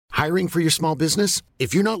Hiring for your small business?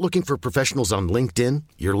 If you're not looking for professionals on LinkedIn,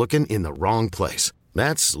 you're looking in the wrong place.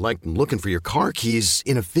 That's like looking for your car keys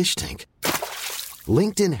in a fish tank.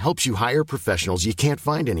 LinkedIn helps you hire professionals you can't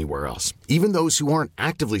find anywhere else, even those who aren't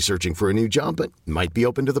actively searching for a new job but might be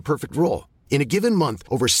open to the perfect role. In a given month,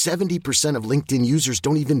 over 70% of LinkedIn users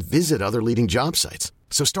don't even visit other leading job sites.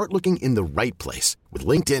 So start looking in the right place. With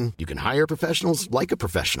LinkedIn, you can hire professionals like a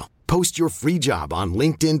professional. Post your free job on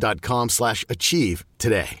linkedin.com/achieve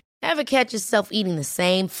today. Ever catch yourself eating the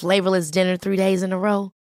same flavorless dinner 3 days in a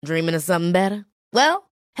row? Dreaming of something better?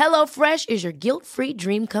 Well, HelloFresh is your guilt-free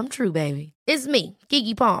dream come true, baby. It's me,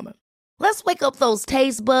 Keke Palmer. Let's wake up those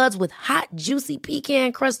taste buds with hot, juicy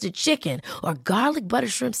pecan-crusted chicken or garlic butter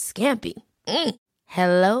shrimp scampi.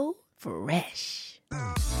 Hello Fresh.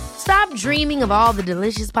 Stop dreaming of all the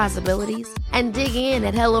delicious possibilities and dig in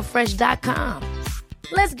at HelloFresh.com.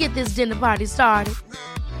 Let's get this dinner party started.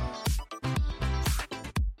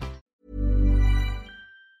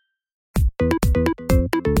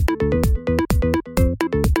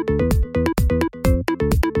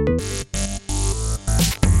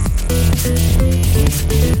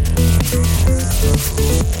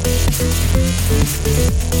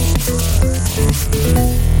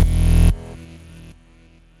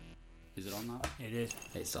 Is it on now? It is.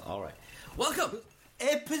 It's all right. Welcome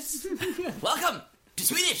to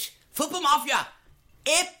Swedish Football Mafia,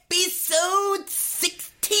 episode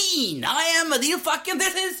 16. I am Adil fucking.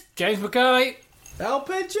 This is James McCurry. El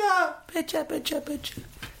Pitcher. Pitcher.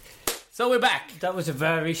 So we're back. That was a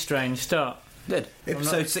very strange start. Good.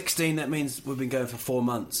 Episode 16, that means we've been going for 4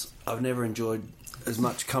 months. I've never enjoyed as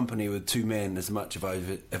much company with two men as much as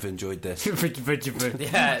I've ever enjoyed this. Yeah,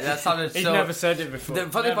 that sounded so... He's never said it before. The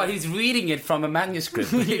funny part, he's reading it from a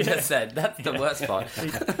manuscript. What he just said. That's the worst part.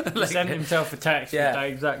 He sent himself a text with that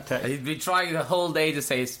exact text. He's been trying the whole day to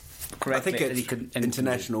say it correctly. I think it's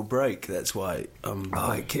international break, that's why.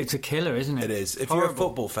 It's a killer, isn't it? It is. If you're a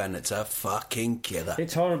football fan, it's a fucking killer.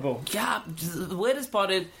 It's horrible. Yeah, the weirdest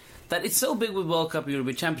part is that it's so big with World Cup,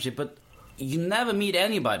 European Championship, but you never meet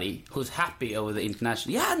anybody who's happy over the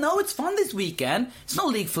international. Yeah, no, it's fun this weekend. It's no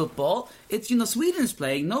league football. It's, Sweden's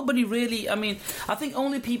playing. Nobody really, I think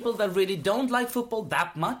only people that really don't like football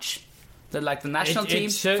that much, that like the national team,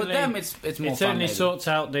 for them it's more fun. It certainly maybe. sorts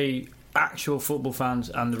out the actual football fans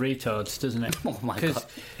and the retards, doesn't it? Oh my god!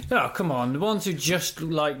 Oh, come on, the ones who just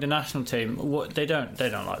like the national team, they don't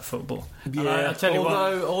like football. Yeah, I tell you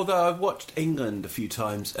although I've watched England a few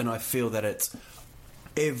times, and I feel that it's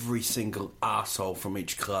every single arsehole from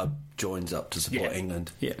each club joins up to support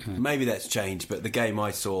England. Yeah. Maybe that's changed, but the game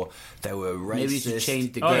I saw, they were racist. Maybe you should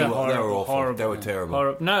change the They game. were awful. Horrible. They were terrible.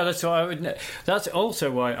 Horrible. No, that's why I would. That's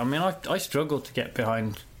also why. I struggle to get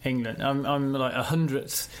behind England. I'm like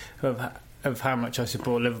 100th of how much I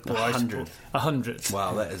support Liverpool. 100th.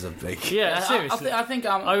 Wow, that is a big... Yeah, seriously. I think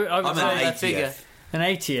I'm an say that figure. An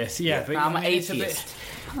 80th, yeah. But I'm an it's a 80th.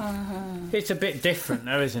 It's a bit different,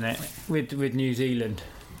 though, isn't it? With New Zealand.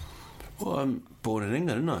 Well, I'm born in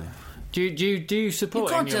England, aren't I? Do you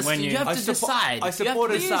support England when you have to decide. I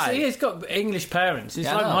support He's got English parents. It's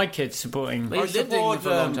like my kids supporting. But he's lived in England for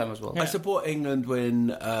a long time as well. I support England when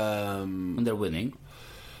they're winning.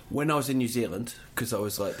 When I was in New Zealand, because I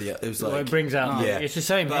was like it brings out. Yeah. It's the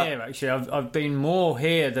same here actually. I've been more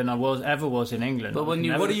here than I ever was in England. But when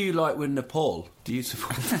what do you like with Nepal? Do you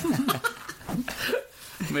support?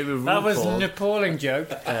 Maybe RuPaul. That was an appalling joke.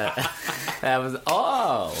 That was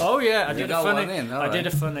Oh yeah, I did a funny. I did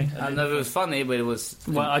a funny. I don't know if it was funny, but it was.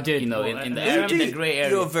 Well, I did. In the grey area.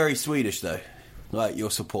 You're very Swedish, though. Like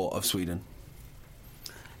your support of Sweden.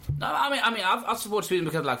 No, I support Sweden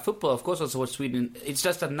because I like football. Of course, I support Sweden. It's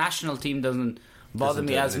just that national team doesn't bother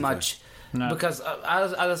me as much because,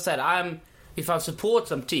 as I said, if I support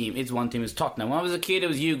some team, it's one team. It's Tottenham. When I was a kid, it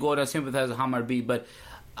was you, Gordon. I sympathise with Hammarby, but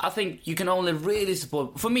I think you can only really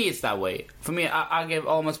support. For me, it's that way. For me, I give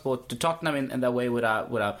all my support to Tottenham in that way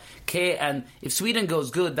without care. And if Sweden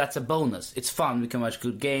goes good, that's a bonus. It's fun. We can watch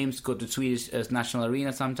good games. Go to Swedish National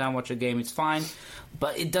Arena sometime, watch a game. It's fine.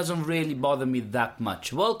 But it doesn't really bother me that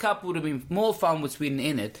much. World Cup would have been more fun with Sweden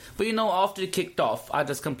in it. But after it kicked off, I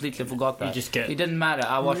just completely forgot that. It didn't matter.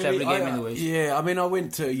 I watched every game anyways. Yeah, I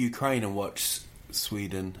went to Ukraine and watched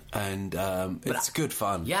Sweden, and it's good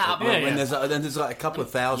fun. Yeah, when there's like a couple of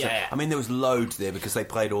thousand. Yeah. I mean, there was loads there because they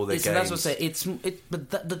played all their games. That's what I say.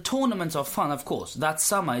 But the tournaments are fun, of course. That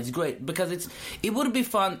summer it's great because it would be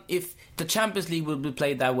fun if the Champions League would be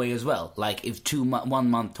played that way as well. Like if 1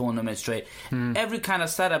 month tournament straight, every kind of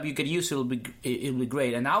setup you get used to, it'll be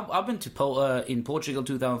great. And I've been to in Portugal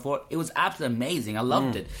 2004. It was absolutely amazing. I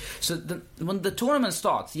loved it. So when the tournament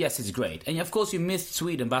starts, yes, it's great. And of course you missed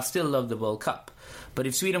Sweden, but I still love the World Cup. But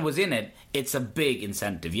if Sweden was in it, it's a big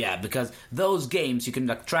incentive, because those games you can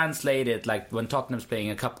like translate it like when Tottenham's playing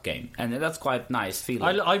a cup game, and that's quite nice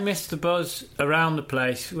feeling. I miss the buzz around the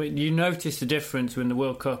place. You notice the difference when the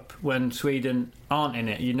World Cup, when Sweden aren't in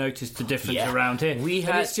it. You notice the difference around here.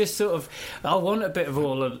 It's just sort of, I want a bit of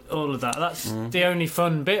all of that. That's the only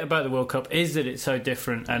fun bit about the World Cup, is that it's so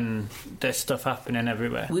different and there's stuff happening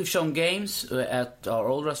everywhere. We've shown games at our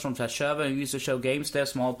old restaurant at Sjöva, and we used to show games there,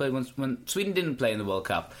 small play. When Sweden didn't play in the World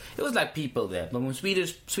Cup, it was like people there. But when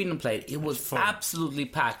Sweden played, it was absolutely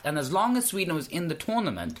packed. And as long as Sweden was in the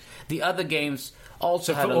tournament, the other games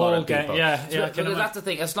also had a lot of people. Because that's the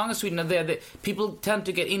thing. As long as Sweden are there, people tend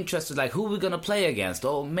to get interested, like, who are we going to play against?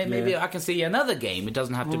 Or maybe I can see another game. It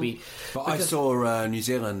doesn't have to be... But I saw New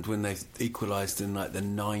Zealand when they equalised in like the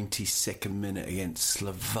 92nd minute against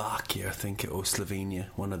Slovakia, I think, or Slovenia,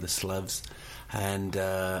 one of the Slavs. And...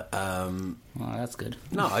 well, that's good.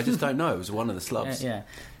 No, I just don't know. It was one of the Slavs.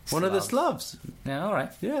 One of the Slavs. Yeah, all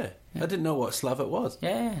right. Yeah. I didn't know what Slav it was.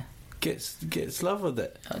 Yeah. Get Slav with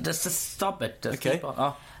it. Just stop it. Just okay.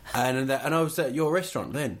 And I was at your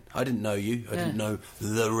restaurant then. I didn't know you. I didn't know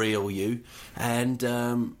the real you. And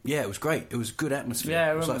it was great. It was a good atmosphere.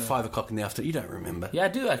 Yeah, it was like 5 o'clock in the afternoon. You don't remember? Yeah, I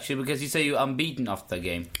do actually, because you say you're unbeaten after the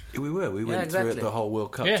game. We were. We went through the whole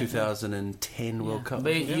World Cup, 2010 World Cup.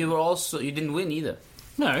 But you didn't win either.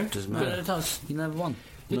 No, doesn't matter. You never won.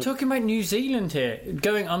 You're talking about New Zealand here,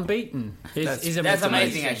 going unbeaten. That's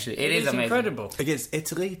amazing, actually. It is amazing. Incredible. Against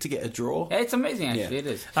Italy to get a draw. Yeah, it's amazing, actually. It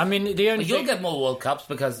is. I mean, the only you'll get more World Cups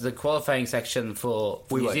because the qualifying section for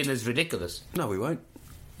New Zealand is ridiculous. No, we won't.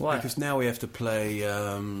 Why? Because now we have to play.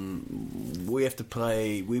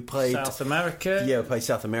 We played South America. Yeah, we played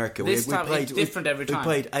South America. This time it's different every time. We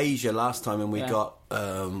played Asia last time, and we got.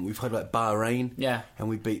 We played like Bahrain. Yeah. And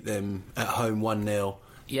we beat them at home 1-0.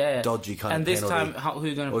 Yeah, dodgy kind and of this penalty. time,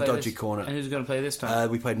 who's going to play? Or dodgy this? corner. And who's going to play this time?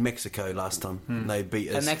 We played Mexico last time. And they beat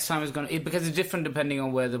us. And next time is going to because it's different depending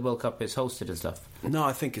on where the World Cup is hosted and stuff. No,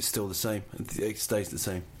 I think it's still the same. It stays the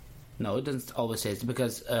same. No, it doesn't always say it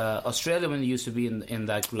because Australia, when they used to be in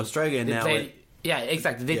that group, Australia now. Yeah,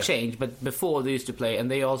 exactly. They changed, but before they used to play, and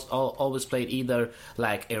they always played either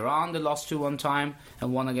like Iran, they lost to one time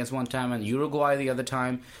and won against one time, and Uruguay the other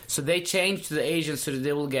time. So they changed to the Asians so that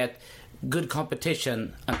they will get good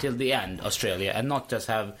competition until the end, Australia, and not just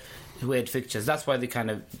have weird fixtures. That's why they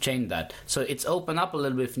kind of changed that. So it's opened up a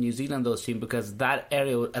little bit for New Zealand, those teams, because that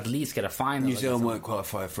area will at least get a final. New Zealand won't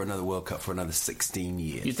qualify for another World Cup for another 16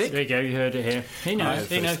 years. You think? There you go, you heard it here. He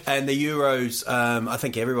knows. And the Euros, I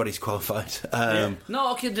think everybody's qualified.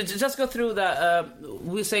 No, okay, just go through that.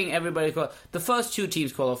 We're saying everybody the first 2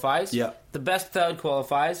 teams qualifies. Yeah. The best third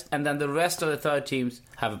qualifies, and then the rest of the third teams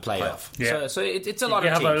have a playoff. Yeah. So it's a lot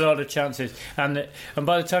of teams. You have a lot of chances, and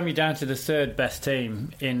by the time you're down to the third best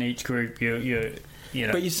team in each group, you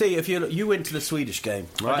know. But you see, if you went to the Swedish game,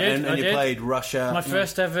 right, and you played Russia, my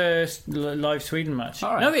first ever live Sweden match.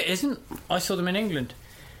 All right. No, it isn't. I saw them in England.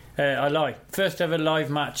 I lie. First ever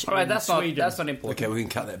live match in Sweden. That's not important. Okay, we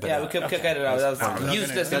can cut that bit Yeah, out. we can cut it out. That's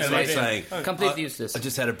useless. That's what I'm saying. Completely useless. I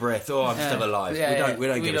just had a breath. Oh, I'm still alive. We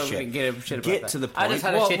don't give a shit. Get to the point. I just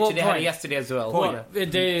had a shit today. I had it yesterday as well.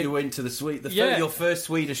 You went to your first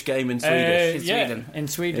Swedish game in Sweden. In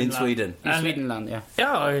Sweden. In Sweden. In Swedenland, yeah.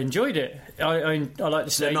 Yeah, I enjoyed it. I like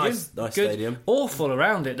the stadium. Nice Good. stadium. Awful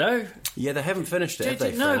around it though. Yeah, they haven't finished it, have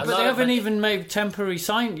they? No, Fred? but they haven't even made temporary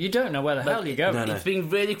sign. You don't know where the hell you go. No. It's being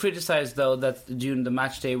really criticised though that during the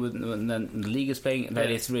match day when the league is playing that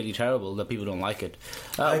it's really terrible, that people don't like it.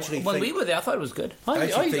 When we were there, I thought it was good. I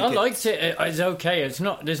liked it. It's okay. It's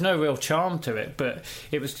not. There's no real charm to it, but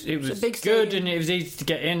it was good and it was easy to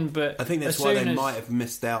get in. But I think that's why they might have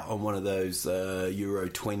missed out on one of those Euro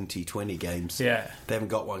 2020 games. Yeah, they haven't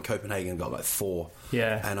got one. Copenhagen got like 4.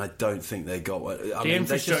 Yeah, and I don't think they got one. The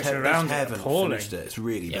infrastructure around it haven't finished it. It's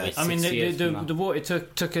really bad. I mean, the water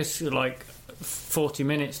took us like 40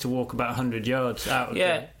 minutes to walk about 100 yards out of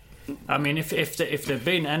there. I mean, if there'd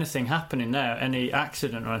been anything happening there, any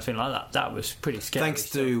accident or anything like that, that was pretty scary.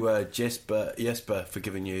 Thanks to Jesper for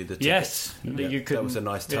giving you the ticket. Yes, that was a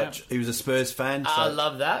nice touch. Yeah. He was a Spurs fan. So I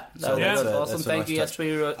love that. That was awesome. Thank you, Jesper.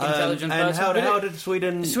 You're an intelligent person. And how did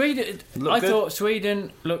Sweden? Thought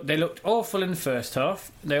Sweden looked awful in the first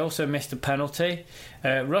half. They also missed a penalty.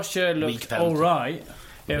 Russia looked all right.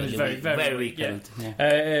 It was very weak.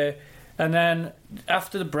 Yeah. And then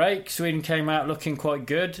after the break, Sweden came out looking quite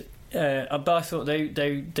good. But I thought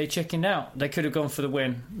they chickened out. They could have gone for the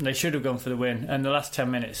win. They should have gone for the win. And the last 10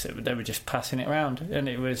 minutes, they were just passing it around, and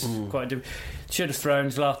it was quite. Should have thrown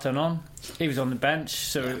Zlatan on. He was on the bench,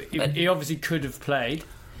 so he obviously could have played.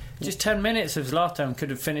 Just 10 minutes of Zlatan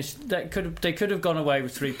could have finished. They could have gone away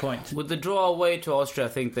with 3 points. With the draw away to Austria, I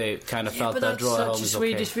think they kind of felt that draw at home was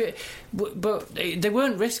okay. But they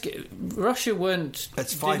weren't risking. Russia weren't.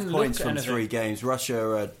 It's 5 points from 3 games. Russia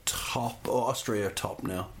are top, or Austria are top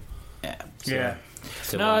now. Yeah.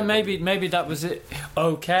 No, maybe that was it.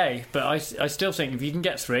 Okay, but I still think if you can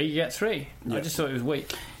get 3, you get 3. Yeah. I just thought it was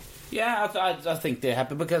weak. Yeah, I think they're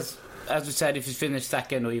happy because, as we said, if you finish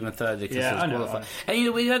second or even third, they can still qualify.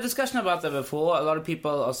 And we had a discussion about that before. A lot of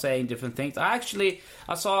people are saying different things. I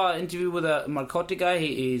saw an interview with a Marcotti guy.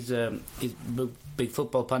 He's big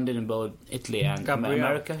football pundit in both Italy and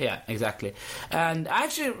America. Yeah, exactly. And I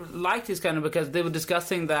actually liked his kind of because they were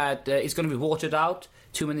discussing that it's going to be watered out,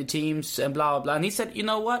 too many teams and blah, blah, blah. And he said, you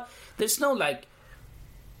know what? There's no,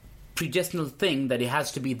 predestinal thing that it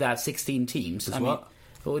has to be that 16 teams.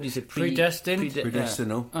 What is it? Predestined?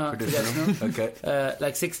 Predestinal.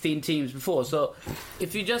 Okay. 16 teams before. So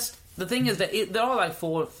if you just... The thing is that there are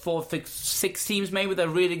 6 teams maybe that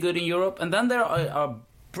are really good in Europe. And then there are a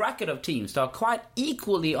bracket of teams that are quite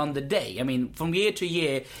equally on the day. I mean, from year to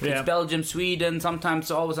year, it's Belgium, Sweden,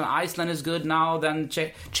 sometimes always Iceland is good now, then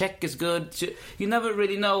Czech is good. You never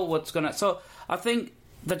really know what's going to... So I think...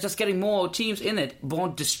 that just getting more teams in it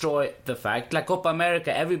won't destroy the fact. Like Copa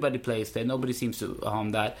America, everybody plays there. Nobody seems to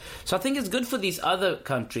harm that. So I think it's good for these other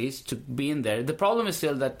countries to be in there. The problem is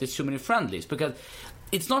still that there's too many friendlies because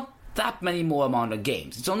it's not that many more amount of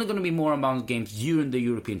games. It's only going to be more amount of games during the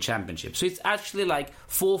European Championship. So it's actually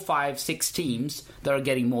 4, 5, 6 teams that are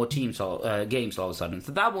getting more games all of a sudden.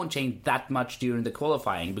 So that won't change that much during the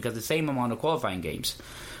qualifying because the same amount of qualifying games.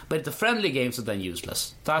 But the friendly games are then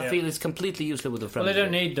useless. So I feel it's completely useless with the friendly. Well, they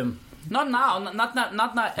don't need them. Not now. Not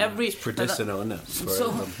now. Every it's traditional, isn't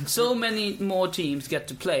it? So many more teams get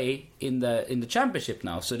to play in the championship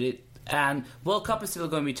now. And World Cup is still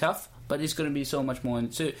going to be tough, but it's going to be so much more.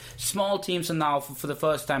 So small teams are now for the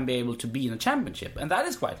first time be able to be in a championship, and that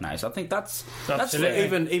is quite nice. I think that's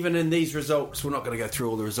even in these results. We're not going to go through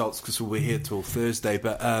all the results because we'll be here till Thursday.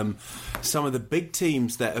 But some of the big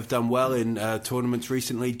teams that have done well in tournaments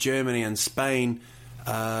recently, Germany and Spain,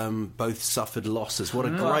 both suffered losses. What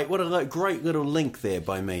a great little link there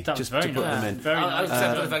by me. That just was to put them in. Very nice.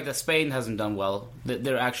 Except for the fact that Spain hasn't done well.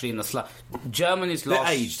 They're actually in the slump. Germany's lost.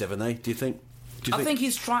 They're aged, haven't they? Do you think? I think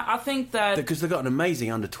he's trying. I think that because they've got an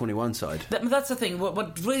amazing under-21 side. That's the thing.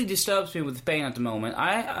 What really disturbs me with Spain at the moment,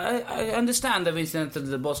 I understand that Vincent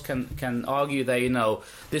the boss can argue that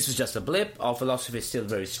this was just a blip. Our philosophy is still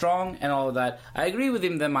very strong and all of that. I agree with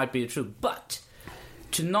him. That might be true, but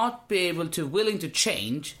to not be willing to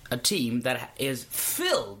change a team that is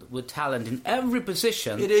filled with talent in every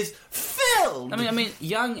position. It is filled. I mean,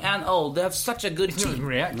 young and old. They have such a good team.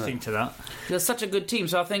 Reacting to that, they're such a good team.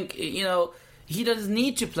 So I think he doesn't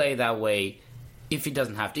need to play that way if he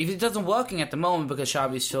doesn't have to. If it doesn't working at the moment because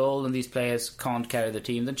Xavi's so old and these players can't carry the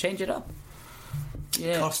team, then change it up.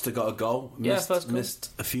 Yeah. Costa got a goal. Missed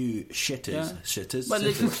a few shitters.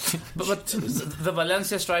 But the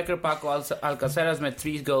Valencia striker Paco Alcacer has made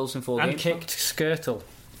 3 goals in 4 games. And kicked Skirtle.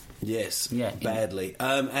 Yes, badly.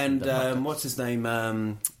 And what's his name?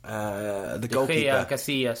 The goalkeeper.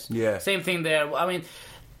 Casillas. Yeah. Same thing there. I mean,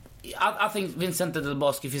 I think Vincente Del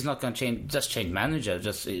Bosque, if he's not going to change manager.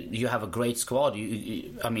 Just you have a great squad.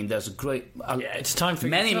 There's a great. It's time for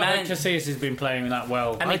many managers. Casillas has been playing that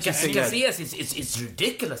well. I mean, Casillas it's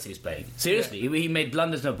ridiculous. He's playing seriously. Yeah. He made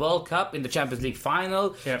blunders in the World Cup, in the Champions League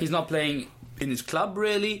final. Yeah. He's not playing in his club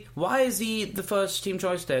really. Why is he the first team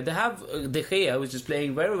choice there? They have De Gea, who's just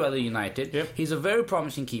playing very well at United. Yep. He's a very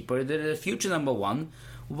promising keeper. They're the future number 1.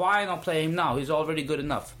 Why not play him now? He's already good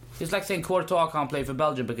enough. It's like saying Courtois can't play for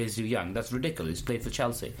Belgium because he's too young. That's ridiculous. He's played for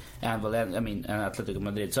Chelsea and Atletico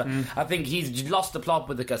Madrid. So I think he's lost the plot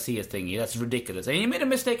with the Casillas thingy. That's ridiculous. And he made a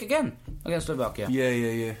mistake again against Slovakia.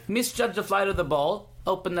 Yeah. Misjudged the flight of the ball,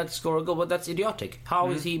 opened that score a goal, but that's idiotic.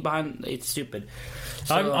 How is he behind? It's stupid.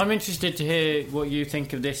 So, I'm interested to hear what you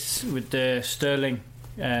think of this with Sterling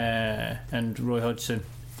and Roy Hodgson.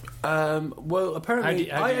 Well,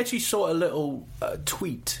 apparently, I actually saw a little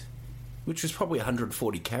tweet, which was probably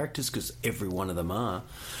 140 characters because every one of them are.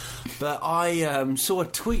 But I saw a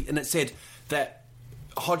tweet and it said that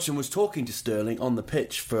Hodgson was talking to Sterling on the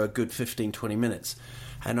pitch for a good 15-20 minutes.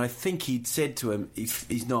 And I think he'd said to him, he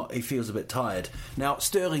feels a bit tired. Now,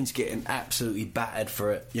 Sterling's getting absolutely battered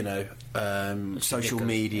for it, social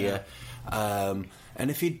media. Yeah. And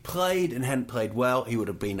if he'd played and hadn't played well, he would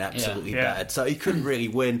have been absolutely battered. So he couldn't really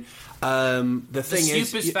win. The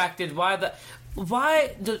stupidest fact is why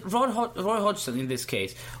why Roy Hodgson in this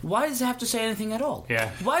case? Why does he have to say anything at all? Yeah.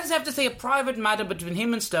 Why does he have to say a private matter between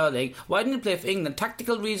him and Sterling? Why didn't he play for England?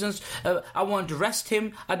 Tactical reasons. I wanted to rest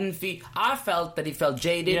him. I felt that he felt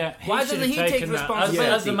jaded. Yeah, why doesn't he take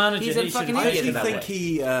responsibility? As the manager, he's a fucking I idiot. actually think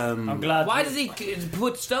he. I'm glad. Why does he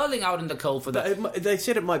put Sterling out in the cold for that? They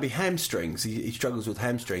said it might be hamstrings. He struggles with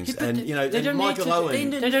hamstrings, Yeah, and they don't Michael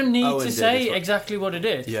Owen. They don't need Owen to did say as well. exactly what it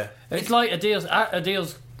is. Yeah. It's like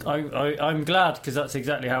Adil's. I'm glad because that's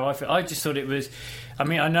exactly how I feel. I just thought it was. I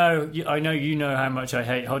mean, I know you know how much I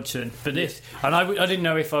hate Hodgson for this, and I didn't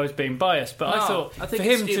know if I was being biased, but I thought for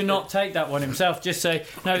him to not take that one himself, just say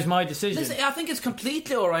no, it's my decision. Listen, I think it's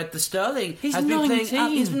completely all right. The Sterling He's has 19. been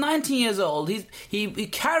playing. He's 19 years old. He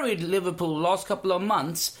carried Liverpool last couple of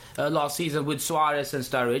months last season with Suarez and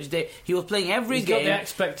Sturridge. He was playing every He's game. got the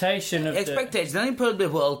expectation of Then he played the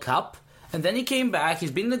World Cup. And then he came back. He's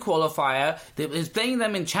been in the qualifier. He's playing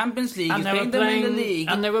them in Champions League. He's playing them in the league.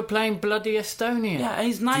 And they were playing bloody Estonia. Yeah, and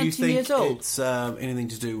he's 19 Do you years old. think it's anything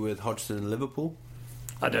to do with Hodgson and Liverpool?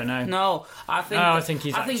 I don't know. No, I think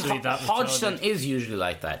he's actually that Hodgson retarded. is usually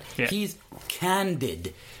like that. Yeah. He's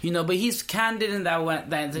candid, but he's candid in that way.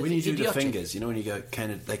 When you do the fingers, when you go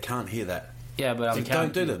candid, they can't hear that. Yeah, but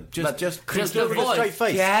don't do them. Just the with a straight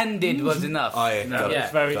face. Candid was enough. Oh, yeah, got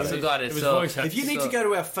it. Got it. It was So, voice If you need to go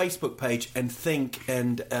to our Facebook page and think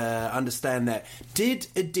and understand that, did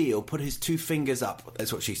Adil put his 2 fingers up?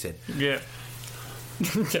 That's what she said. Yeah.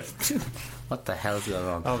 what the hell's going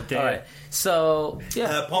on? Oh, dear. All right. So,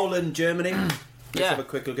 yeah. Poland, Germany. Let's Yeah. have a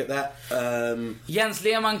quick look at that. Jens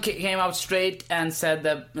Lehmann came out straight and said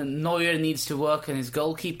that Neuer needs to work on his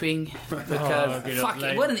goalkeeping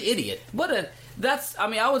because what an idiot!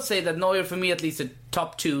 I would say that Neuer, for me at least, is the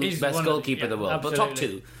top 2 He's best goalkeeper in the world. absolutely. But top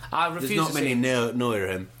 2, I refuse There's not to many say. Neuer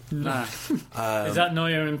him. Nah. Is that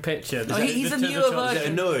Neuer in picture? He's a newer Is that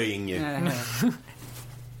version. annoying you?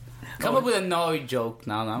 Come up with a Neuer joke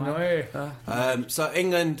now. Neuer. So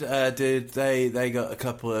England they got a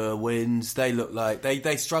couple of wins. They look like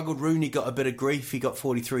they struggled. Rooney got a bit of grief. He got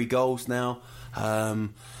 43 goals now.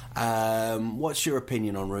 What's your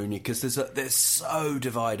opinion on Rooney? Because they're so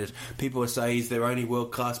divided. People are saying he's their only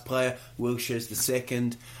world class player. Wilshire's the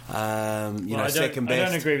second. Second best. I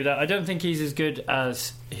don't agree with that. I don't think he's as good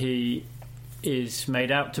as he is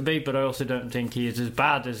made out to be, but I also don't think he is as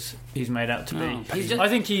bad as he's made out to be. I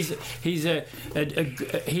think he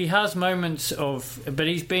has moments of, but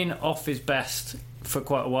he's been off his best for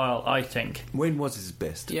quite a while. I think. When was his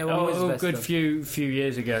best? Yeah, when was his best, good though? few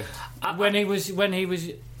years ago,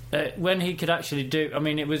 when he could actually do. I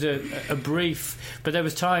mean, it was a brief, but there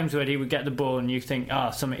was times where he would get the ball and you think,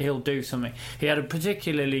 he'll do something. He had a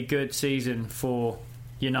particularly good season for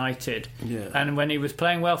United, and when he was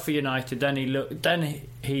playing well for United, then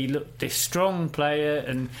he looked this strong player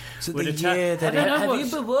and would attack. Have you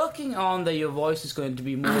been working on that your voice is going to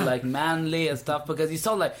be more like manly and stuff, because you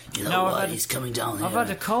sound like he's coming down. I've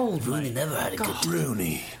had a cold. Rooney never had a good time.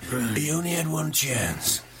 Rooney. He only had one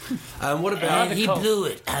chance. What about? And he blew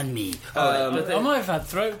it, and me. I might have had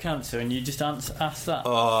throat cancer, and you just asked that.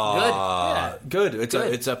 Oh, good.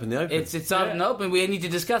 It's up in the open. It's up in the open. We need to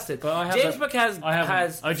discuss it. James Buck has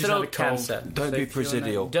throat cancer. Don't be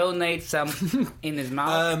presidial. Donate some in his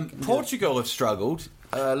mouth. Portugal have struggled.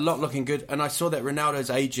 Not looking good, and I saw that Ronaldo's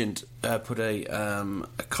agent put a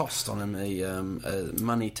cost on him, a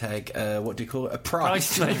money tag. What do you call it? A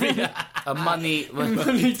price, maybe. a money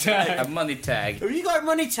tag. A money tag. Have you got a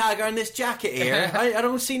money tag on this jacket here? I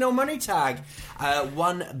don't see no money tag.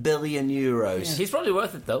 1 billion euros. Yeah. He's probably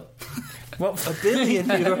worth it though. What, $1 billion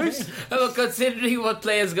euros? Well, considering what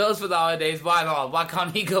players goes for nowadays, why not? Why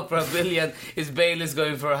can't he go for $1 billion? Is Bale is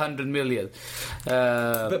going for 100 million?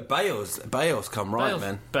 But Bale's come right,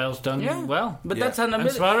 man. Bale's done well. But that's 100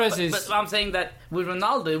 million. Suarez is. But I'm saying that with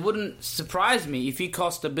Ronaldo, it wouldn't surprise me if he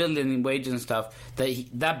cost $1 billion in wages and stuff. That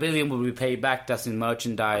 $1 billion will be paid back to us in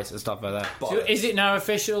merchandise and stuff like that. So is it now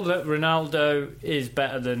official that Ronaldo is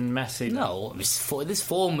better than Messi? No, this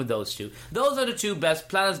form with those two. Those are the two best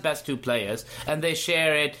two players, and they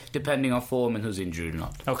share it depending on form and who's injured or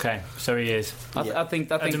not. Okay, so he is. I think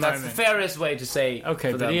that's the fairest way to say.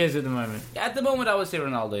 Okay, but he is at the moment. At the moment, I would say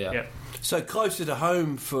Ronaldo. Yeah. So closer to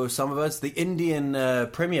home for some of us, the Indian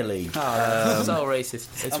Premier League. So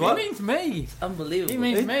racist. It's what? He means me. Unbelievable. He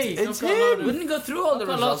means me. It's him. We didn't go through all the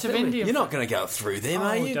results. Lots of Indian. You're not going to go through them,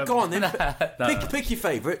 are you? Go on then. Pick your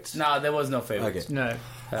favourites. No, there was no favourites. Okay. No.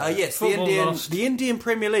 Yes, the Indian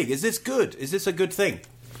Premier League. Is this good? Is this a good thing?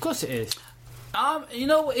 Of course it is.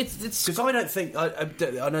 It's because I don't think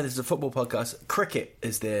I know this is a football podcast. Cricket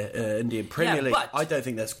is their Indian Premier League. I don't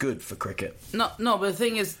think that's good for cricket. No, but the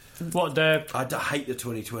thing is, I hate the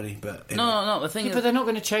 2020, but anyway. no. The thing is, but they're not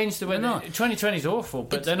going to change the way. 2020 is awful,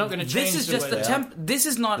 but they're not going to change. This is just the temp. This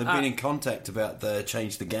is not. They've been in contact about the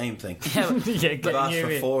change the game thing. They've asked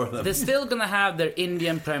for 4 of them. They're still going to have their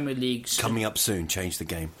Indian Premier League coming up soon. Change the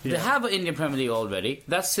game. They have an Indian Premier League already.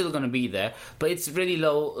 That's still going to be there, but it's really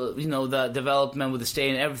low. The development with the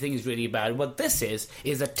stadium, everything is really bad. What this is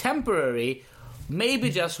a temporary,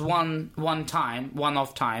 maybe just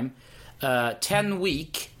one-off time,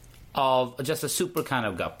 10-week. Of just a super kind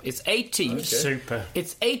of cup. It's 8 teams. Okay. Super.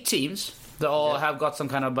 It's 8 teams that all have got some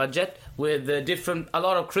kind of budget with a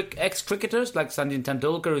lot of ex-cricketers like Sachin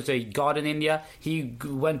Tendulkar, who's a god in India. He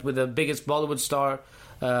went with the biggest Bollywood star.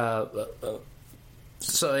 Abhishek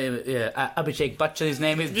Bachchan, his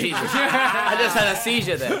name is. I just had a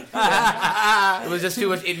seizure there. It was just too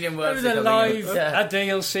much Indian words. It was a live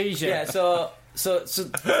Adele seizure. Yeah, So it's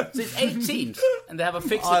 8 teams, and they have a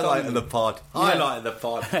fixed economy. Highlight the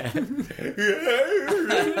pod.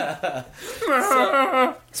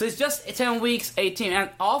 So it's just 10 weeks, 18, and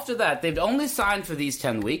after that, they've only signed for these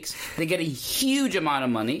 10 weeks. They get a huge amount of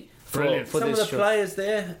money for some this of the players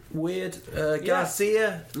there. Weird.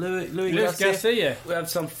 Garcia, Louis Garcia. We have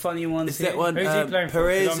some funny ones. Is here. that one? Who's he playing for?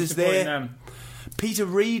 Perez is there. Peter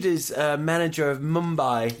Reid is manager of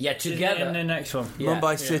Mumbai. Yeah, together. In the next one.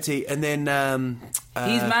 Mumbai City. And then...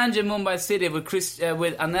 he's managing Mumbai City with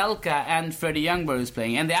Anelka and Freddie Youngberg who's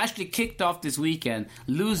playing. And they actually kicked off this weekend,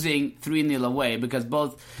 losing 3-0 away, because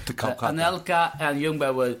both Anelka and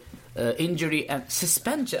Youngberg were injury and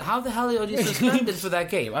suspension. How the hell are you suspended for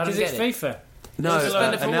that game? I don't get it. Because it's FIFA. No,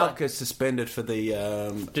 Anelka's suspended for the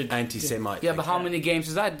anti-Semite. Yeah, but how many games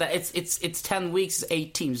is that? It's 10 weeks,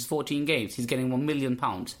 8 teams, 14 games. He's getting £1 million.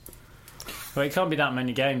 Well, it can't be that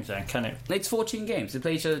many games then, can it? It's 14 games. They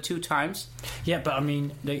play each other 2 times. Yeah, but I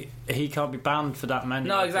mean, he can't be banned for that many.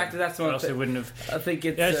 No, exactly. That's what else they wouldn't have. I think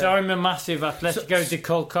it's. Yeah, so I'm a massive Atletico de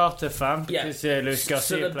Kolkata fan because Luis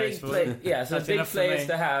Garcia plays for them. So the big players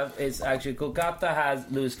to have is actually Kolkata has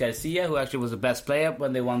Luis Garcia, who actually was the best player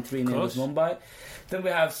when they won 3-0 with Mumbai. Then we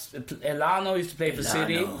have Elano, who used to play for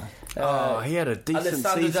City. He had a decent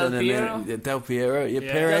season. Del Piero. Perez.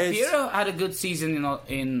 Del Piero had a good season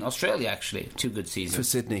in Australia, actually. 2 good seasons. For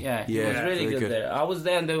Sydney. Yeah, he was really good there. I was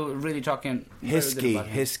there and they were really talking.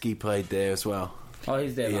 Hiskey played there as well. Oh,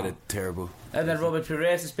 he's there. He had a terrible. And then Robert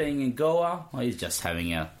Perez is playing in Goa. Oh, he's just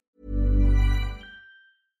having a.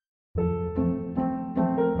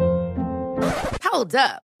 Hold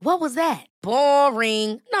up. What was that?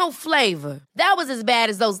 Boring. No flavor. That was as bad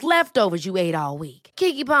as those leftovers you ate all week.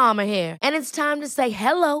 Keke Palmer here, and it's time to say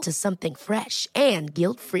hello to something fresh and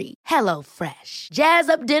guilt-free. Hello Fresh. Jazz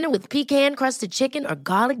up dinner with pecan-crusted chicken or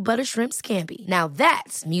garlic butter shrimp scampi. Now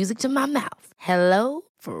that's music to my mouth. Hello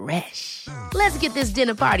Fresh. Let's get this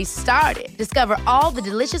dinner party started. Discover all the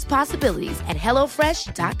delicious possibilities at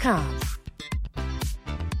hellofresh.com.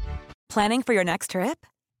 Planning for your next trip?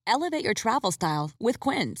 Elevate your travel style with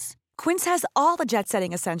Quince. Quince has all the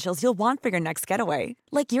jet-setting essentials you'll want for your next getaway,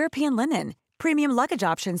 like European linen, premium luggage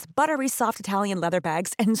options, buttery soft Italian leather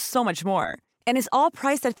bags, and so much more. And is all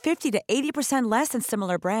priced at 50 to 80% less than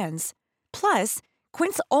similar brands. Plus,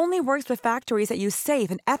 Quince only works with factories that use safe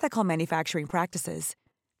and ethical manufacturing practices.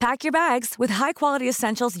 Pack your bags with high-quality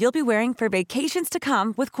essentials you'll be wearing for vacations to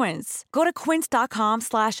come with Quince. Go to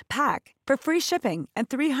quince.com/pack for free shipping and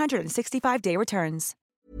 365-day returns.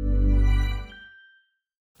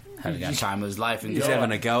 Having a time of his life in He's Goa.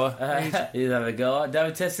 having a goer. He's having a goer.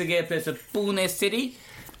 David Trezeguet plays for Pune City.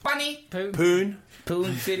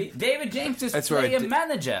 Pune City. David James is player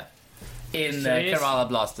manager in Kerala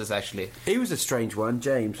Blasters, actually. He was a strange one,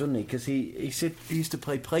 James, wasn't he? Because he said he used to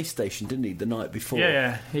play PlayStation, didn't he, the night before?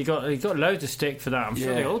 Yeah. He got loads of stick for that. I'm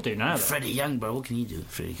sure they all do now. Freddie Youngberg, what can he do?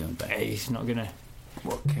 Freddie going back. He's not going to...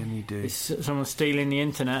 What can he do? Someone stealing the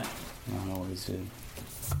internet. I don't know what he's doing.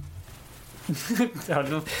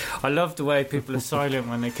 I love the way people are silent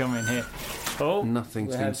when they come in here. Oh, nothing's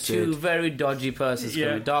we been have said. 2 very dodgy persons,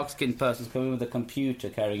 dark-skinned persons coming with a computer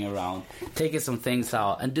carrying around, taking some things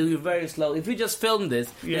out, and doing it very slow. If we just film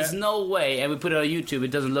this, there's no way, and we put it on YouTube,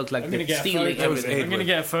 it doesn't look like they're stealing everything. I'm going to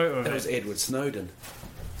get a photo of it. That was Edward Snowden.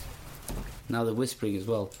 Now they're whispering as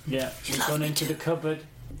well. Yeah, he's gone into the cupboard.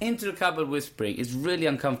 Into the cupboard whispering. It's really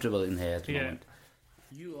uncomfortable in here at the moment.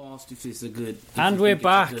 You asked if it's a good... And we're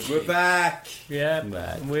back. We're back. Yeah,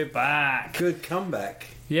 we're back. Good comeback.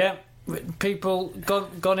 Yeah, people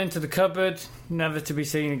gone into the cupboard, never to be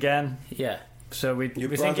seen again. Yeah. So we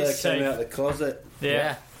think it's came safe. out of the closet.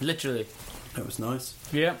 Yeah, literally. That was nice.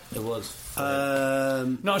 Yeah, it was.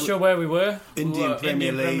 Not sure where we were. Indian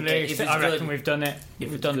Premier League. I reckon we've done it.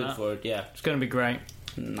 If we've done good that. for it, yeah. It's going to be great.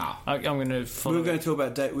 No, I'm going to. We were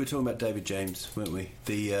talking about David James, weren't we?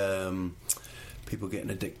 The people getting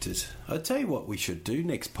addicted. I'll tell you what we should do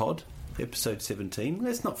next pod. Episode 17.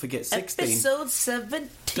 Let's not forget 16. Episode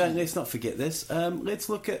 17. Let's not forget this. Let's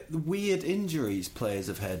look at the weird injuries players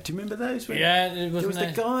have had. Do you remember those? Yeah, there was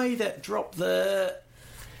the guy that dropped the...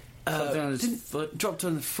 on his foot. Dropped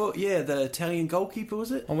on the foot, yeah. The Italian goalkeeper,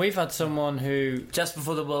 was it? And we've had someone who... Just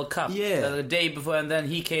before the World Cup. Yeah. The day before, and then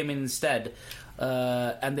he came in instead.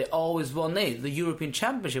 And they always won the European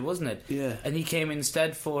Championship, wasn't it? Yeah. And he came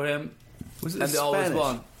instead for him. Was it and they always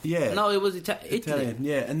won. Yeah. No, it was Italy. Italian,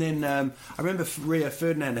 yeah. And then I remember Rio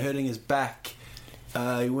Ferdinand hurting his back.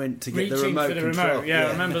 He went to get the remote for the control. remote. Yeah,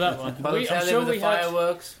 I remember that one. I'm sure we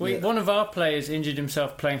fireworks. One of our players injured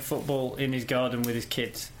himself playing football in his garden with his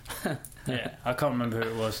kids. Yeah, I can't remember who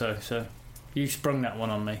it was though. So you sprung that one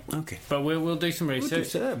on me. Okay, but we'll do some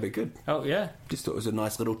research. That'd be good. Oh yeah, just thought it was a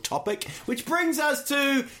nice little topic, which brings us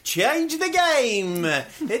to change the game.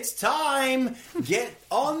 It's time. Get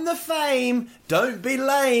on the fame. Don't be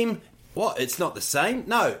lame. What? It's not the same?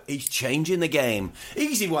 No, he's changing the game.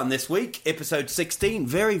 Easy one this week, episode 16.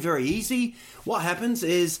 Very, very easy. What happens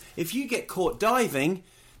is if you get caught diving,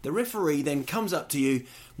 the referee then comes up to you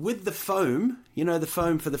with the foam, you know, the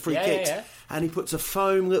foam for the free kicks, and he puts a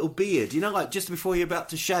foam little beard. You know, like just before you're about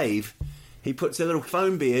to shave, he puts a little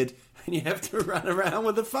foam beard, and you have to run around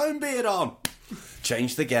with the foam beard on.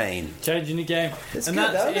 Change the game. Changing the game. It's and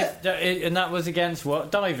good, and that was against what?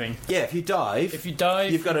 Diving. Yeah, if you dive,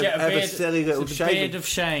 you've got to have a silly little shave. The beard of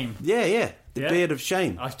shame. Yeah. The beard of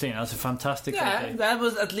shame. I think that's a fantastic idea. That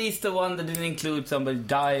was at least the one that didn't include somebody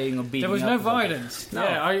dying or beating up. There was no violence. No.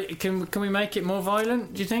 Yeah, can we make it more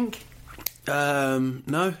violent, do you think?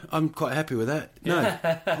 No, I'm quite happy with that. No,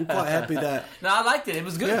 I'm quite happy that... No, I liked it. It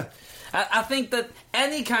was good. Yeah. I think that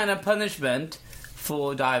any kind of punishment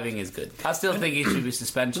for diving is good. I still think it should be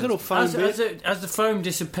suspension. Little foam as the foam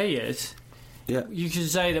disappears... Yeah. You can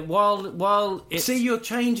say that while it's... See, you're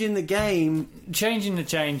changing the game. Changing the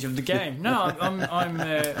change of the game. No, I'm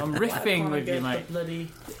riffing with you, mate.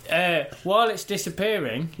 While it's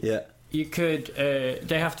disappearing, you could...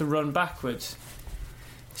 they have to run backwards.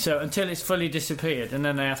 So until it's fully disappeared, and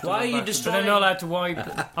then they have to... Why are you But destroying... they're not allowed to wipe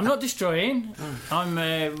it. I'm not destroying. I'm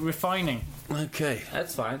refining. Okay.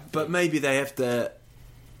 That's fine. But maybe they have to...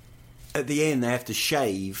 At the end, they have to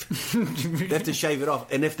shave. They have to shave it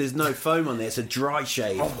off. And if there's no foam on there, it's a dry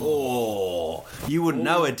shave. Oh, you wouldn't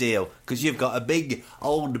know a deal because you've got a big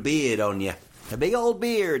old beard on you. A big old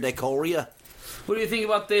beard, they call you. What do you think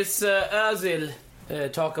about this Ozil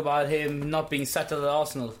talk about him not being settled at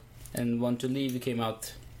Arsenal and want to leave? He came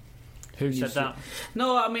out. Who said that?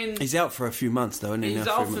 No, I mean... He's out for a few months, though, isn't he? He's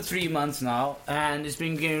out for 3 months now, and it's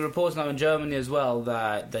been getting reports now in Germany as well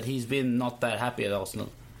that he's been not that happy at Arsenal.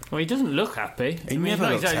 Well, he doesn't look happy. He never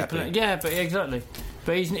looks happy. Yeah, but exactly.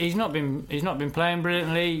 But he's not been playing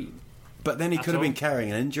brilliantly. But then he could have been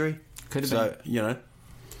carrying an injury. Could have been. You know.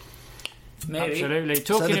 Maybe. Absolutely.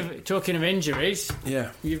 Talking of injuries,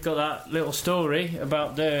 you've got that little story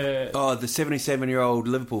about the 77-year-old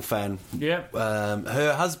Liverpool fan. Yeah.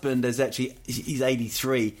 Her husband is actually, he's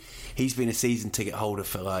 83. He's been a season ticket holder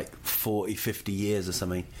for like 40, 50 years or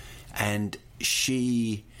something, and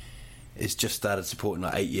she has just started supporting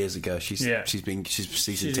like 8 years ago. She's a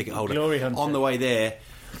season ticket holder. Glory hunter. On the way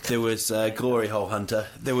there was a glory hole hunter.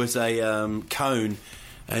 There was a cone,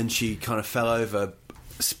 and she kind of fell over,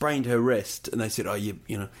 sprained her wrist, and they said, "Oh, you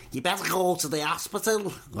better go to the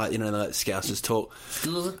hospital." Like like Scousers talk.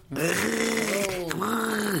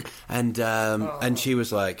 And she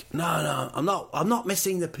was like, "No, I'm not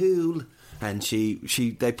missing the pool." And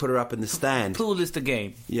they put her up in the stand. Pool is the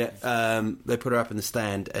game. Yeah, they put her up in the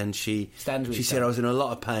stand, and she said, "I was in a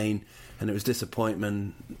lot of pain, and it was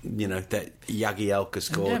disappointment, that Jagielka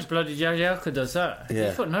scored." Yeah, bloody Jagielka does that. Yeah.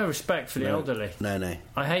 He's got no respect for the elderly. No.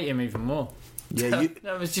 I hate him even more. Yeah,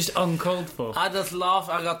 that was just uncalled for. I just laugh.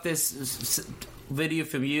 I got this video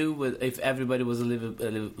from you with if everybody was a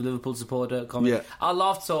Liverpool supporter comment. Yeah. I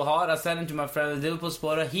laughed so hard. I sent it to my friend, a Liverpool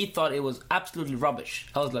supporter. He thought it was absolutely rubbish.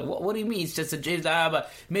 I was like, what do you mean? It's just a joke.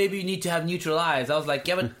 But maybe you need to have neutral eyes. I was like,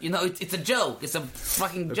 yeah, but it's a joke. It's a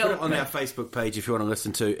fucking joke. Put it on our Facebook page if you want to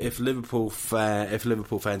listen to if Liverpool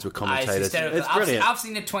fans were commentators. It's brilliant. I've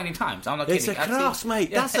seen it 20 times. I'm not kidding. It's a cross,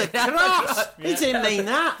 mate. That's a cross. He didn't mean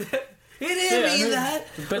that. It didn't mean that.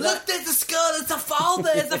 Look, there's a skull. It's a foul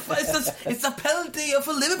there. It's a penalty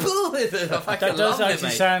for Liverpool. That does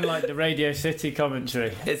actually sound like the Radio City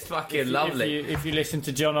commentary. It's fucking lovely. If you listen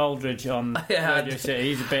to John Aldridge on Radio City,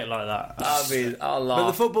 he's a bit like that. I mean, I'll laugh. But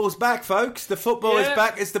the football's back, folks. The football is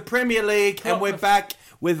back. It's the Premier League, and we're back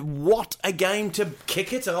with what a game to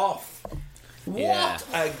kick it off. What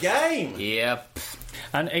a game. Yep.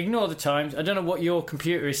 And ignore the times. I don't know what your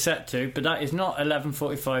computer is set to, but that is not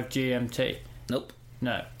 11:45 GMT. Nope.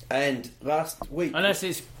 No. And last week... Unless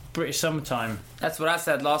it's British summertime. That's what I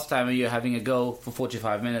said last time when you were having a go for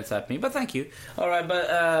 45 minutes at me. But thank you. All right,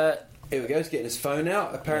 but... Here we go. He's getting his phone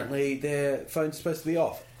out. Apparently their phone's supposed to be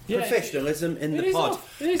off. Yeah, Professionalism in the pod.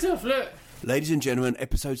 It is off, look. Ladies and gentlemen,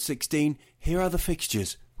 episode 16. Here are the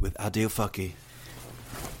fixtures with Adil Fakhi.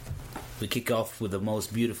 We kick off with the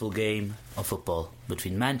most beautiful game of football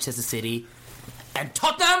between Manchester City and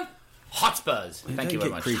Tottenham Hotspurs. Thank you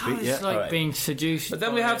very much. Creepy, It's like being seduced. But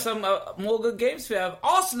then we have some more good games. We have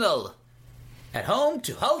Arsenal at home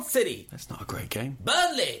to Hull City. That's not a great game.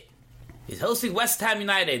 Burnley is hosting West Ham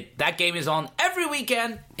United. That game is on every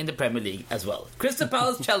weekend in the Premier League as well. Crystal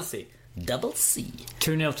Palace Chelsea. Double C.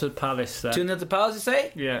 2-0 to Palace there. 2-0 to Palace, you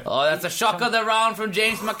say? Yeah. Oh, that's the shock of the round from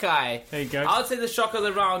James Mackay. There you go. I would say the shock of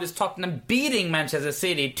the round is Tottenham beating Manchester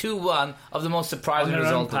City 2-1 of the most surprising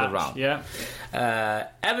result of the round. Yeah.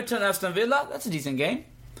 Everton Aston Villa, that's a decent game.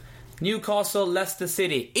 Newcastle Leicester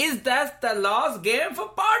City. Is that the last game for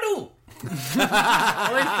Pardew? He's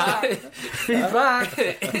back.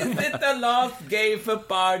 Is it the last game for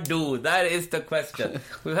Pardew? That is the question.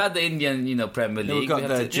 We've had the Indian, Premier League. We've got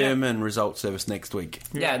the German results service next week.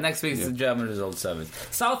 Yeah, next week's the German results service.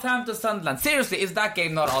 Southampton Sunderland. Seriously, is that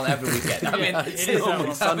game not on every weekend? I mean, It's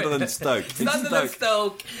normally Sunderland Stoke. Sunderland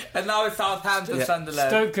Stoke, and now it's Southampton Sunderland.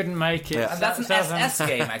 Stoke couldn't make it. Yeah. And that's an SS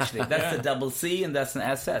game, actually. That's the double C, and that's an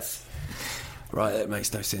SS. Right, that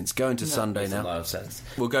makes no sense. Going to Sunday Makes now. a lot of sense.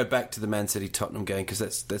 We'll go back to the Man City Tottenham game because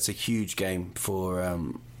that's a huge game for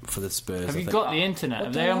the Spurs. Have I you think. got the internet?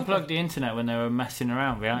 Have they unplugged the internet when they were messing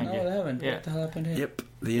around behind you? No, they haven't. Yeah. What the hell happened here? Yep,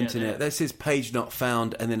 the internet. That says page not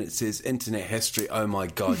found, and then it says internet history. Oh my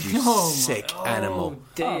god, you sick animal!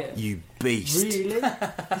 Dear. You beast! Really?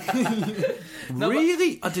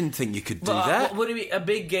 Really? I didn't think you could do that. Would it be a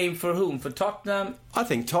big game for whom? For Tottenham? I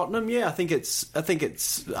think Tottenham. Yeah, I think it's.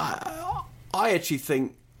 I actually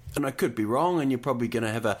think, and I could be wrong, and you're probably going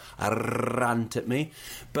to have a rant at me,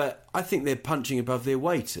 but I think they're punching above their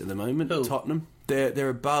weight at the moment. Who? Tottenham. They're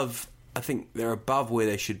above. I think they're above where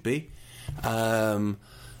they should be. If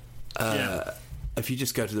you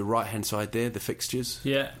just go to the right hand side there, the fixtures.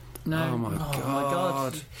 Yeah. No. Oh my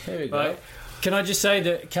god. Here we go. Right. Can I just say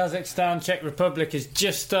that Kazakhstan, Czech Republic has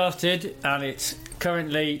just started and it's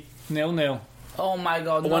currently 0-0. Oh my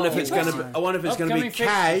god! I wonder if it's going to be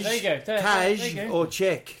Kaj, There you go. There you go. or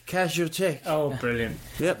Czech. Kaj or Czech. Oh, brilliant.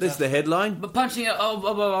 Yep, this is the headline. But punching it.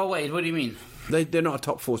 Oh, wait. What do you mean? They're not a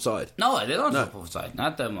top four side. No, they're not top four side.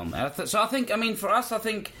 Not at the moment. So I think. I mean, for us, I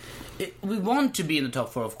think we want to be in the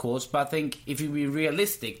top four, of course. But I think if you be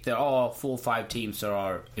realistic, there are 4 or 5 teams that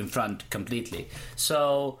are in front completely.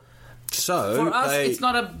 So for us, it's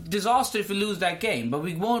not a disaster if we lose that game, but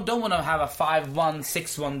we don't want to have a 5-1,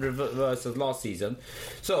 6-1 reverse of last season.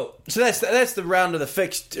 So that's the round of the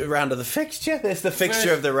fixture. That's the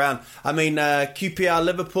fixture of the round. I mean, QPR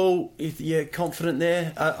Liverpool. You're confident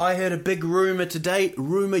there? I heard a big rumour today.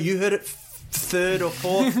 You heard it third or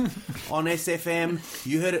fourth on SFM.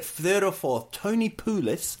 You heard it third or fourth. Tony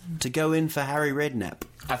Pulis to go in for Harry Redknapp.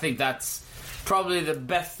 I think that's probably the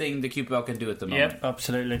best thing the QPR can do at the moment. Yep,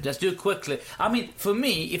 absolutely. Just do it quickly. I mean, for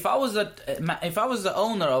me, if I was the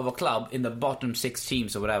owner of a club in the bottom 6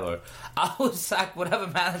 teams or whatever, I would sack whatever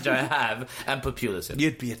manager I have and put Pulis in.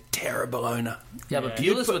 You'd be a terrible owner. Yeah, but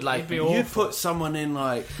Pulis would like me. You'd put someone in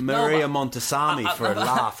like Maria Montesami for a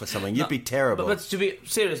laugh or something. You'd be terrible. But to be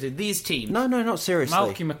seriously, these teams. No, not seriously.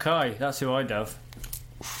 Malky Mackay, that's who I'd have.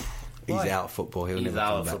 He's out of football. He's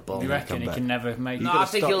out of football. You reckon he can never make it? No, I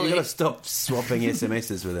think you've got to stop swapping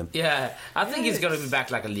SMSs with him. Yeah, I think he's going to be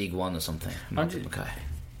back like a League One or something. Okay.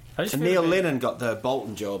 And Neil Lennon got the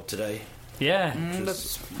Bolton job today. Yeah,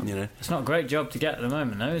 It's not a great job to get at the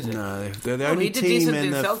moment, though, is it? No, they're the only team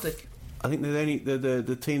in the Celtic. I think they're the only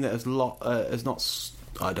the team that has not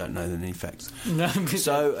I don't know any facts. No,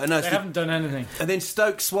 so they haven't done anything. And then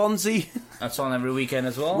Stoke, Swansea. That's on every weekend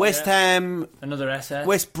as well. West Ham, another SS.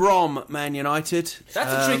 West Brom, Man United.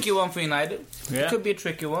 That's a tricky one for United. Yeah. It could be a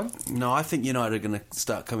tricky one. No, I think United are going to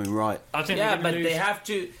start coming right. I think but they have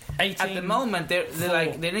to. 18, at the moment,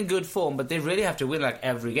 they're in good form, but they really have to win like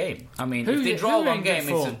every game. I mean, if they draw one game,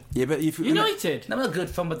 yeah, but if United. They're not good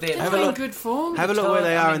form, but they're in good form. Have a look where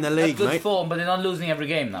they are in the league, good mate. form, but they're not losing every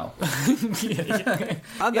game now.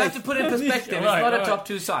 You have to put it in perspective. It's Right, not a top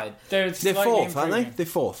 2 side. They're fourth, aren't they? They're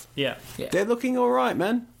fourth. Yeah. They're looking all right,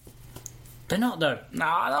 man. They're not though.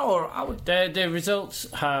 No, Their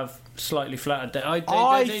results have slightly flattered.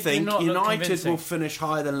 I think United will finish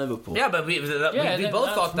higher than Liverpool. Yeah, but we both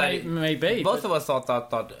thought that. Maybe both of us thought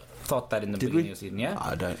that in the beginning of the season.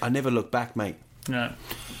 Yeah, I never look back, mate. No.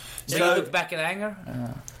 So you look back in anger.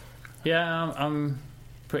 Yeah, I'm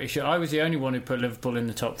pretty sure I was the only one who put Liverpool in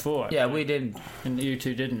the top 4. Actually. Yeah, we didn't, and you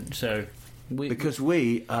two didn't. So because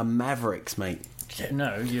we are Mavericks, mate.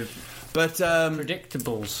 No, you're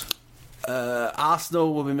predictables.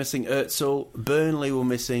 Arsenal will be missing Özil. Burnley will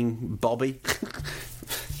missing Bobby. I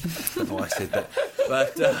don't know why I said that,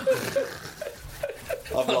 but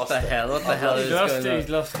I've lost it. What the hell is going on? He's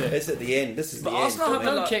lost it. It's at the end. This is the end. Arsenal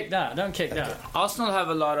Don't kick that. Arsenal have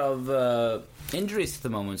a lot of injuries at the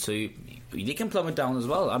moment, so you can plummet down as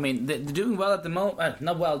well. I mean, they're doing well at the moment.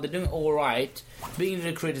 Not well, they're doing all right.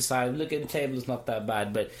 Being criticised, look at the table, it's not that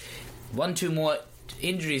bad, but 1-2 more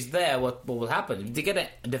injuries there, what will happen? If they get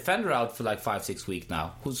a defender out for like 5-6 weeks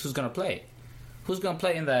now, who's going to play? Who's going to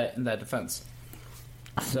play in their defence?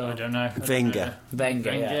 So I don't know. Wenger.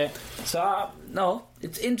 Yeah. So no,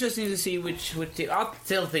 it's interesting to see which team. I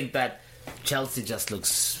still think that Chelsea just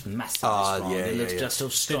looks massively strong. It looks just so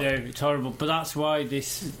strong. It's horrible, but that's why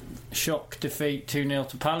this shock defeat 2-0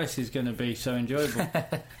 to Palace is going to be so enjoyable.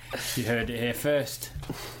 You heard it here first.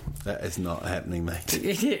 That is not happening, mate.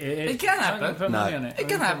 It can happen. Put money on it. It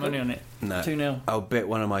can happen. Money on it. No. 2-0. I'll bet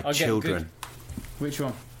one of my children. Which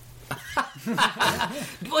one?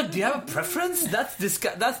 What, do you have a preference? That's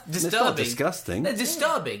disturbing. It's not disgusting. That's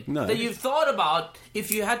disturbing. No. That you've thought about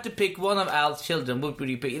if you had to pick one of Al's children, what would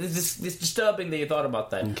you pick? It's disturbing that you thought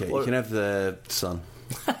about that. Okay, you can have the son.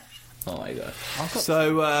 Oh my god.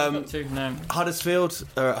 So Huddersfield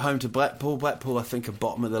are at home to Blackpool. Blackpool, I think, are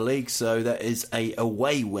bottom of the league, so that is a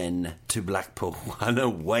away win to Blackpool. An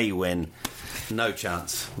away win. No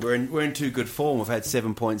chance. We're in too good form. We've had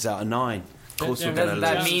 7 points out of 9. Of course we're going to lose.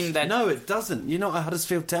 Does that mean that... No, it doesn't. You're not a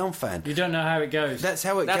Huddersfield Town fan. You don't know how it goes. That's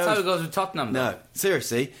how it goes. That's how it goes with Tottenham, though. No,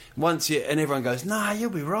 seriously. And everyone goes, nah,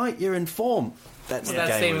 you'll be right. You're in form. That's the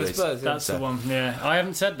game. Same with Spurs. That's the one. Yeah, I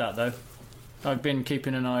haven't said that though. I've been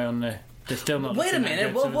keeping an eye on the. They're still not. Wait a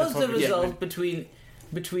minute. What was the result between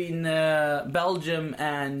Belgium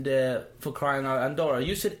and for crying out Andorra?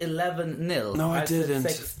 You said 11-0. No, I didn't. I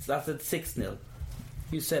said 6-0.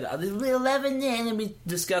 You said 11-0 and we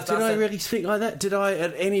discussed. Did I really speak like that? Did I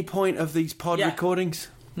at any point of these pod recordings?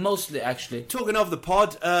 Mostly, actually. Talking of the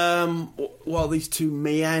pod, while these two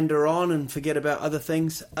meander on and forget about other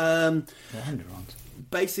things. Meander on.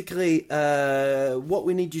 Basically, what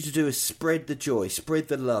we need you to do is spread the joy, spread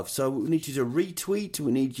the love. So we need you to retweet,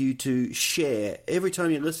 we need you to share. Every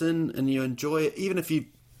time you listen and you enjoy it, even if you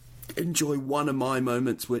enjoy one of my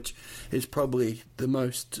moments, which is probably the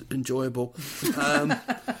most enjoyable.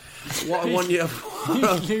 What I want you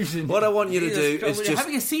to do is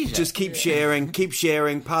just keep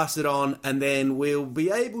sharing, pass it on, and then we'll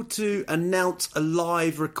be able to announce a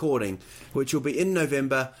live recording, which will be in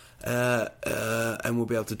November. And we'll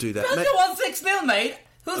be able to do that. Belgium won 6-0, mate.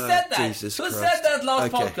 Who said that? Jesus Who Christ. said that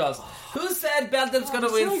last podcast? Who said Belgium's going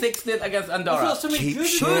to win 6-0 against Andorra? Keep sharing. Who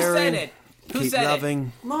said it? Keep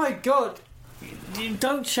loving. My God. You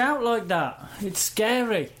don't shout like that. It's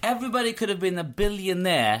scary. Everybody could have been a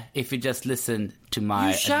billionaire if you just listened to my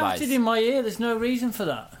advice. You shouted in my ear. There's no reason for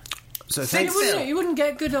that. So thanks. You wouldn't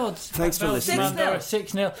get good odds. Thanks for listening.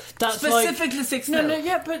 6-0. That's specifically 6-0. No,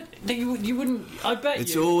 yeah, but you wouldn't. I bet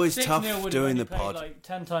it's always tough doing the pod. Like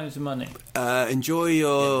 10 times the money. Enjoy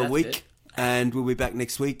your week, and we'll be back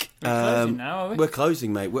next week. We're closing now, are we? We're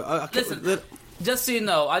closing, mate. Listen, just so you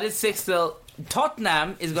know, I did 6-0.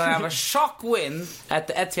 Tottenham is going to have a shock win at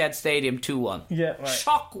the Etihad Stadium, 2-1. Yeah, right.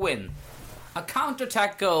 Shock win. A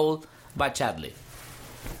counter-attack goal by Chadley.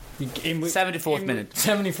 74th minute.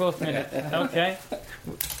 74th minute. Okay.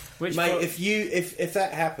 Mate, if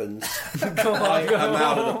that happens, I'm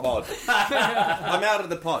out of the pod. I'm out of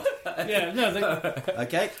the pod. Yeah, no.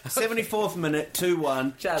 Okay, 74th minute,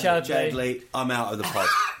 2-1. Chadley. I'm out of the pod.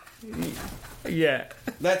 Yeah,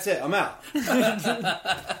 that's it. I'm out.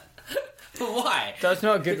 Why? That's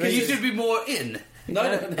not a good reason. You should be more in.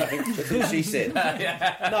 No, that's what she said. No,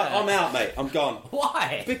 I'm out, mate. I'm gone.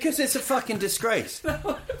 Why? Because it's a fucking disgrace.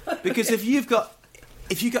 Because if you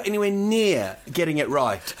got anywhere near getting it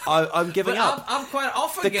right, I'm giving up. I'm quite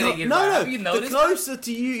often getting it right. Have you noticed? The closer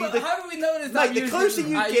to you... How have we noticed that? Mate, the closer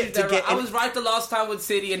you get to get... I was right the last time with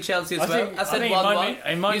City and Chelsea as well. I said 1-1.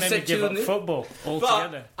 It might make me give up football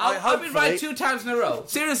altogether. I've been right 2 times in a row.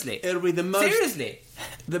 Seriously. It'll be the most... Seriously.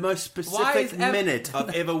 The most specific minute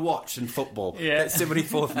I've ever watched in football. Yeah. That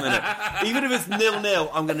 74th minute. Even if it's 0-0,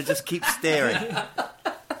 I'm going to just keep staring.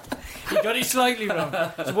 You got it slightly wrong.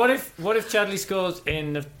 So what if Chadley scores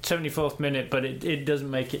in the 74th minute, but it doesn't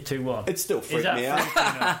make it 2-1? It still freaks me out. Is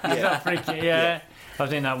that freaking? Yeah. I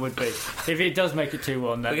think that would be. If it does make it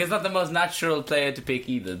 2-1, then... Because he's not the most natural player to pick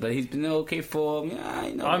either, but he's been in okay form. Yeah, I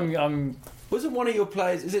know. Wasn't one of your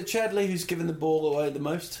players... Is it Chadley who's given the ball away the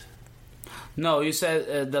most? No, you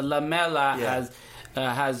said the Lamela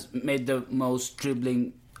has made the most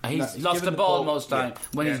dribbling... He's lost the ball most time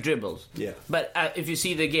when he's dribbles. Yeah. But if you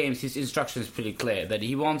see the games, his instruction is pretty clear that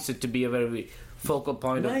he wants it to be a very focal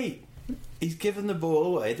point. Mate, he's given the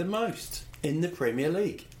ball away the most in the Premier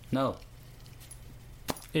League. No.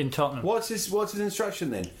 In Tottenham. What's his instruction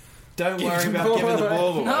then? Don't worry about giving the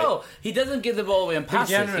ball away. No, he doesn't give the ball away and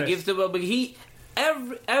passes. He gives the ball, but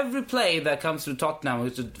every play that comes through Tottenham,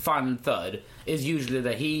 who's the final third, is usually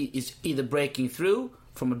that he is either breaking through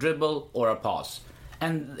from a dribble or a pass.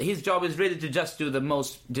 And his job is really to just do the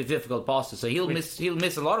most difficult passes. So he'll miss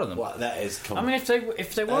a lot of them. Well, that is. I mean,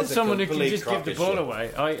 if they want someone who can just give the ball away,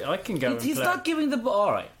 I can go. He's not giving the ball.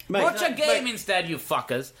 All right, watch a game instead, you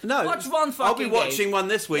fuckers. No, watch one fucking. I'll be watching one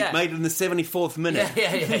this week, made in the 74th minute.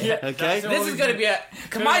 Yeah. Okay, this is going to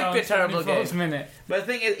be might be a terrible game. Minute. But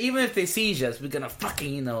the thing is, even if they siege us, we're gonna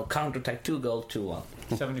fucking counterattack 2-goal, 2-1.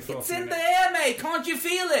 74th. It's in the air, mate. Can't you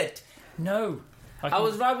feel it? No. I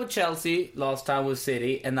was right with Chelsea last time with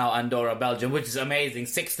City, and now Andorra, Belgium, which is amazing.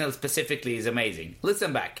 6-0 specifically is amazing.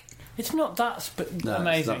 Listen back. It's not that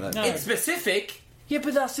amazing. It's no. It's specific. Yeah,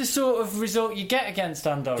 but that's the sort of result you get against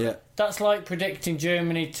Andorra. Yeah. That's like predicting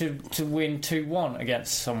Germany to win 2-1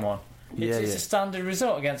 against someone. It's a standard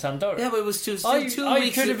result against Andorra. Yeah, but it was 2 weeks.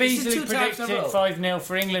 I could have easily predicted 5-0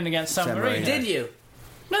 for England against San Marino. Did you?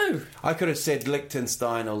 No. I could have said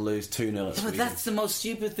Liechtenstein will lose 2-0. But that's the most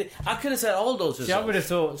stupid thing. I could have said all those results. See, I would have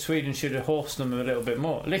thought Sweden should have horsed them a little bit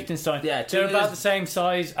more. Liechtenstein, they're about the same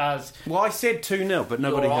size as... Well, I said 2-0, but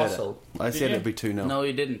nobody heard it. I said it'd be 2-0. No,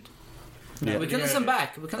 you didn't. Yeah. We can listen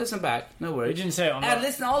back. No worries. You didn't say it on And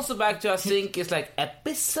listen also back to, I think it's like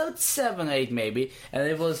episode 7 or 8 maybe, and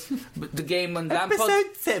it was the game when Lampard...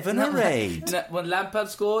 Episode 7 or 8? When Lampard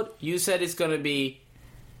scored, you said it's going to be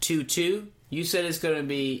 2-2. You said it's going to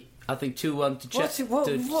be, I think, 2-1 to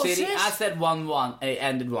City. I said 1-1, and it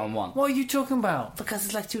ended 1-1. What are you talking about? Because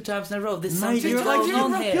it's like 2 times in a row. There's Mate, something going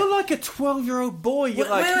on here. You're like a 12-year-old boy. Wait.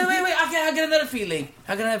 I got another feeling.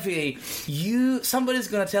 Somebody's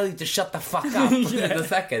going to tell you to shut the fuck up in a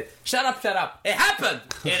second. Shut up. It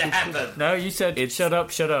happened. No, you said shut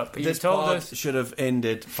up. This pod should have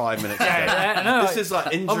ended 5 minutes ago. No, this is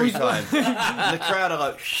like injury time. The crowd are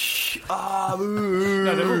like, shh.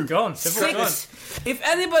 No, they're all gone. If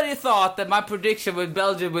anybody thought that my prediction with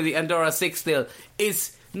Belgium with the Andorra 6-0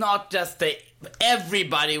 is not just that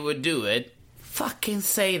everybody would do it, fucking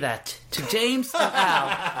say that to James and Al.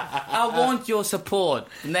 I want your support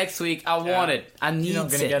next week. I want it. I need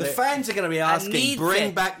it. The fans are going to be asking,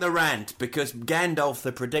 bring back the rant, because Gandalf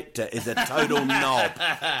the Predictor is a total knob.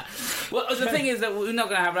 Well, the thing is that we're not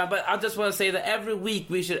going to have a rant, but I just want to say that every week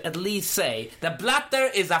we should at least say that Blatter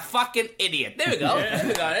is a fucking idiot. There we go. There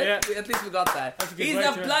we got it. Yeah. At least we got that. He's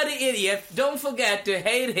a bloody idiot. Don't forget to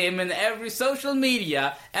hate him in every social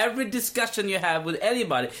media, every discussion you have with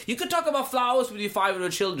anybody. You could talk about flowers with your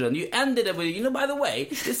 5-year-old children. You ended up with, by the way,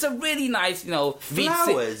 it's a really nice, Vit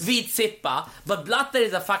Sippa, but Blatter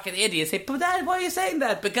is a fucking idiot. Say, but Dad, why are you saying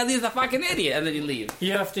that? Because he's a fucking idiot, and then you leave.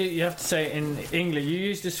 You have to say it in English. You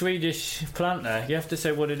used a Swedish plant there. You have to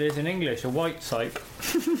say what it is in English. A white sipe.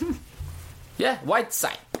 Yeah, white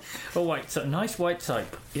sipe. A white sipe. Nice white sipe.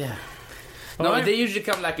 Yeah. No, they usually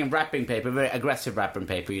come like in wrapping paper, very aggressive wrapping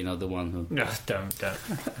paper, the one who... No, don't.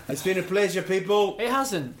 It's been a pleasure, people. It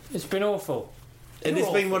hasn't. It's been awful. And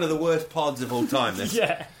it's been one of the worst pods of all time. This.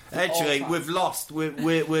 Yeah. Actually, we've lost. We're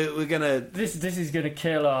gonna. This is gonna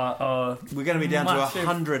kill our. We're gonna be down to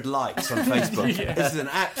 100 likes on Facebook. Yeah. This is an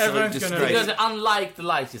absolute disgrace. Because unlike the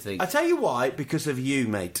likes, you think? I tell you why. Because of you,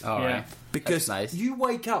 mate. All right. Because you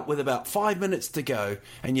wake up with about 5 minutes to go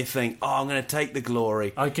and you think, I'm going to take the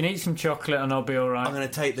glory. I can eat some chocolate and I'll be all right. I'm going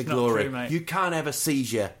to take the glory. True, you can't have a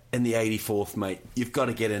seizure in the 84th, mate. You've got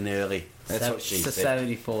to get in early. That's what she said.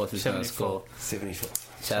 The 74th is going to score. 74th.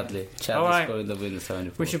 Chadley scoring the win, the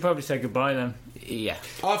 74th. We should probably say goodbye then. Yeah.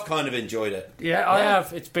 I've kind of enjoyed it. Yeah, I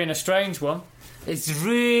have. It's been a strange one. It's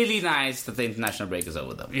really nice that the international break is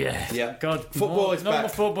over, though. Yeah. God. Football is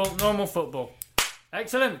normal back. Normal football.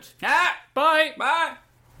 Excellent. Ah! Bye. Bye.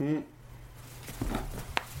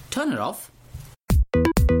 Turn it off.